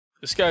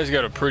This guy's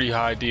got a pretty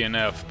high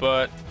DNF,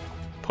 but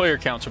player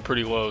counts are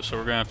pretty low, so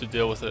we're gonna have to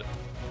deal with it.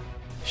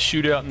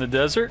 Shootout in the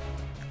desert?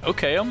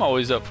 Okay, I'm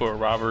always up for a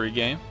rivalry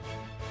game.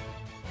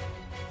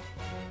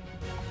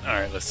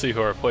 Alright, let's see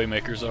who our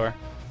playmakers are.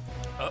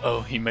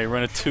 Uh-oh, he may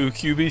run a 2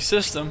 QB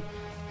system.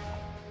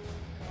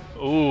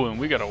 Ooh, and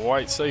we got a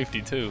white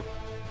safety too.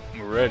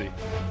 We're ready.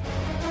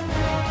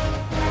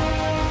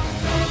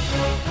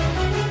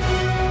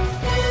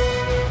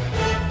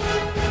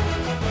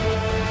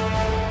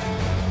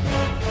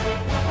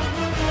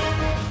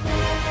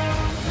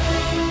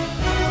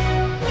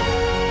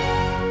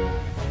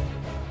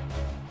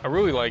 I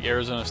really like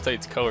Arizona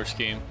State's color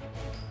scheme.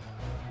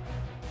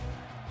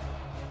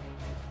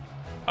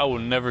 I will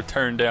never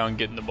turn down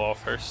getting the ball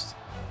first.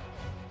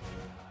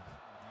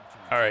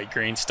 Alright,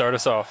 Green, start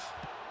us off.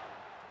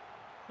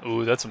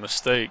 Ooh, that's a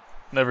mistake.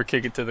 Never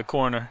kick it to the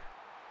corner.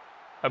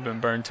 I've been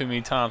burned too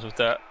many times with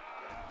that.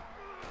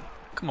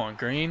 Come on,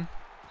 Green.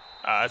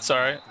 It's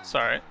alright. It's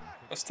alright.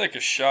 Let's take a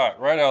shot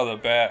right out of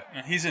the bat.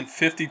 And he's in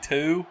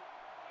 52.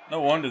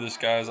 No wonder this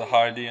guy has a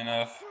high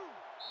DNF.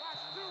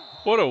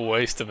 What a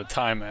waste of a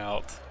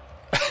timeout.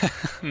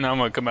 Now I'm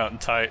going to come out in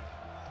tight.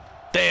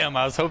 Damn,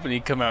 I was hoping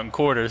he'd come out in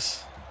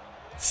quarters.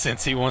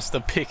 Since he wants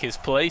to pick his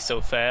play so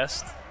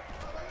fast.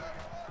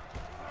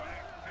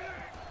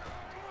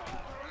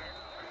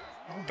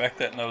 Back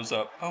that nose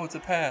up. Oh, it's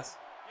a pass.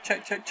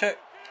 Check, check, check.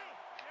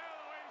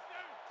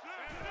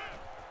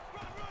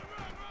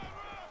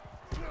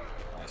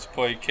 Nice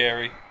play,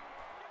 carry.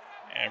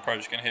 And probably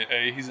just going to hit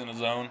A. He's in the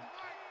zone.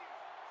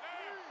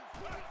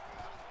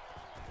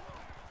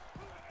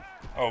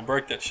 Oh,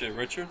 break that shit,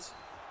 Richards.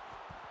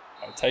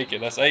 I'll take it.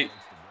 That's 8.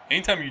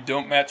 Anytime you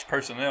don't match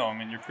personnel, I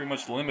mean, you're pretty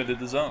much limited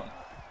to zone.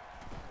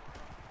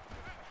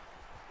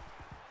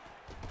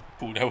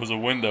 Ooh, that was a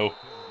window.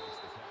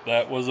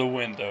 That was a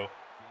window.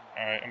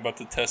 Alright, I'm about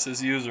to test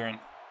his usering.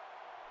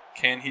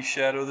 Can he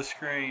shadow the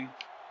screen?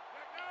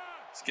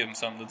 Let's give him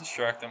something to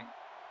distract him.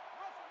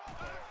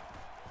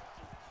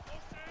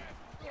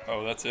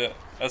 Oh, that's it.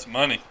 That's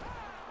money.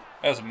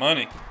 That's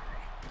money.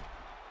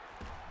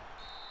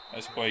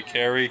 Nice play,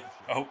 carry.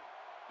 Oh,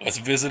 let's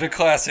visit a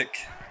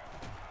classic.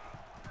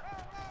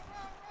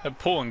 That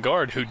pulling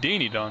guard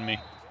Houdini'd on me.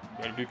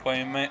 Better be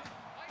playing, man.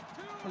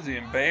 Was he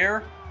in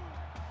Bear?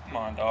 Come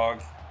on,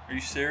 dog. Are you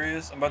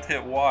serious? I'm about to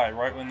hit Y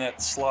right when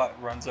that slot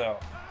runs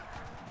out.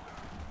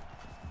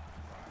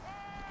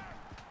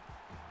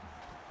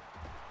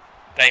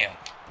 Damn.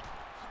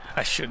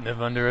 I shouldn't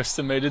have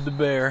underestimated the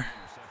Bear.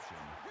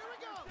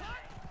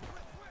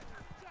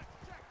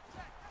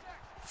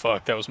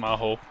 Fuck, that was my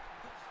hole.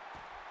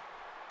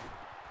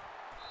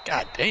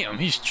 God damn,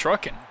 he's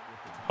trucking.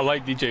 I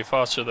like DJ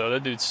Foster though,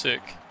 that dude's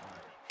sick.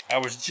 I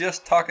was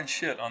just talking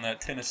shit on that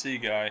Tennessee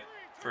guy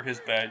for his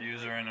bad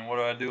usering, and what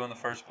do I do on the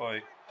first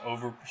play?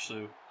 Over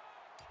pursue.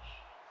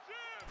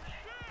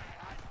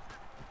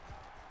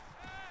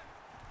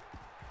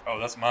 Oh,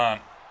 that's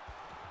mine.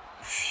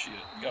 Shit,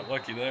 got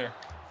lucky there.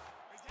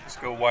 Let's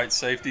go white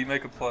safety,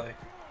 make a play.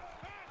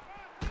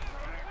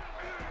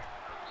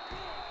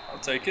 I'll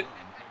take it.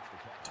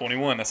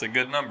 21, that's a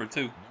good number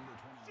too.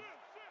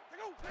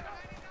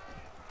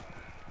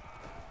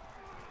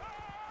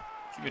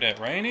 Give me that,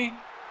 Rainey.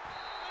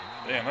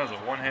 Damn, that was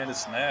a one-handed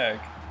snag.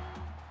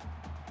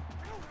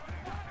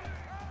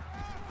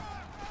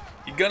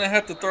 You're gonna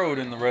have to throw it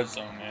in the red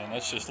zone, man.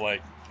 That's just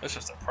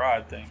a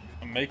pride thing.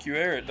 I'll make you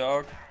air it,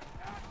 dog.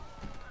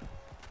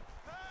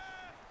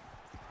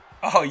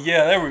 Oh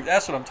yeah,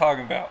 that's what I'm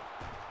talking about.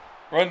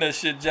 Run that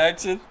shit,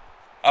 Jackson.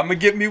 I'm gonna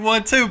get me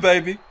one too,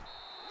 baby.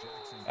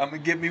 I'm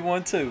gonna get me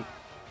one too.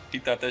 He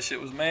thought that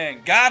shit was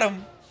man. Got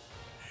him.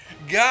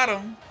 Got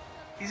him.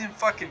 He's in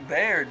fucking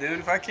Bear, dude.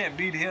 If I can't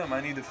beat him,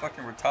 I need to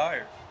fucking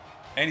retire.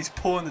 And he's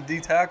pulling the D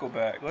tackle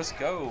back. Let's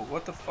go.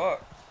 What the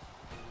fuck?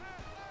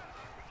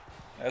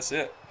 That's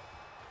it.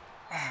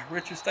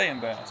 Richard, stay in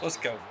bounds. Let's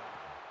go.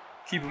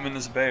 Keep him in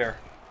this Bear.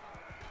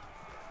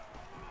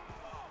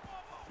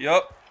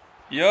 Yup.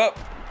 Yup.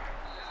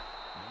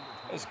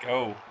 Let's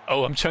go.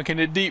 Oh, I'm chunking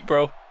it deep,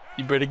 bro.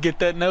 You better get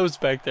that nose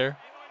back there.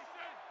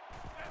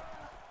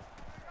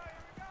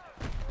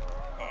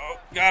 Oh,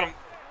 got him.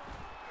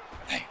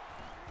 Hey.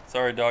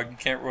 Sorry, dog. You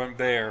can't run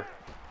Bear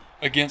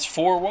against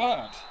 4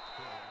 wide.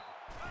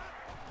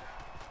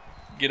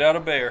 Get out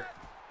of Bear.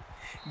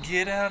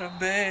 Get out of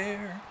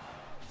Bear.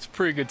 It's a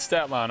pretty good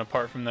stat line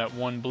apart from that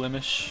one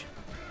blemish.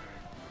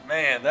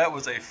 Man, that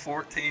was a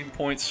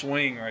 14-point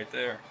swing right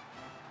there.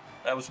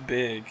 That was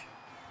big.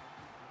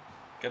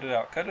 Cut it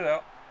out. Cut it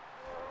out.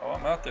 Oh,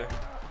 I'm out there.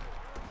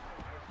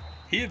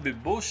 He had been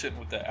bullshitting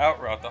with the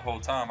out route the whole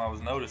time. I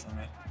was noticing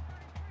it.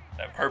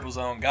 That purple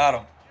zone got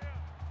him.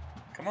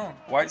 Come on.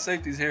 White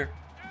safety's here.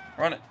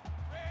 Run it.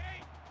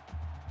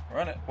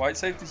 Run it. White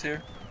safety's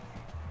here.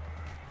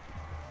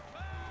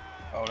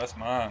 Oh, that's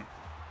mine.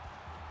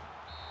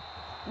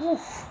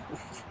 Oof.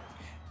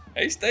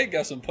 A-State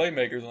got some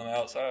playmakers on the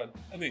outside.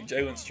 I think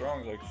Jalen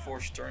Strong's like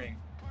 4th string.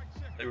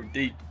 They were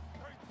deep.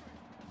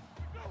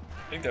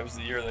 I think that was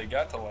the year they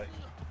got to like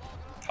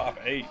top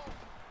 8.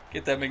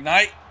 Get that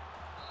McKnight.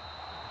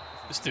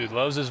 This dude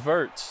loves his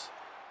verts.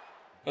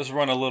 Let's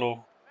run a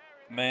little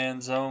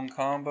man zone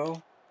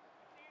combo.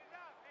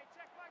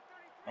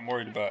 I'm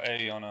worried about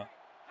A on a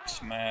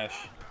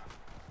smash.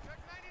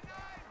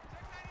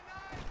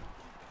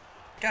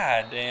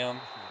 God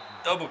damn.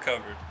 Double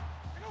covered.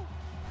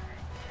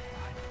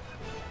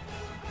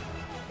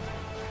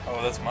 Oh,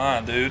 that's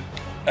mine, dude.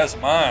 That's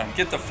mine.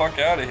 Get the fuck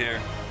out of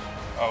here.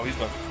 Oh, he's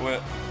about to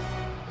quit.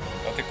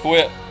 About to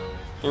quit.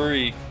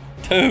 3,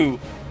 2,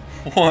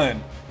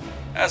 1.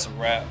 That's a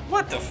wrap.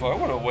 What the fuck?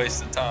 What a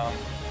waste of time.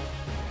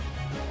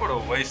 What a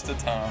waste of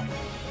time.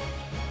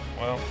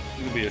 Well,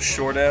 it's gonna be a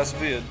short ass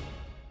vid.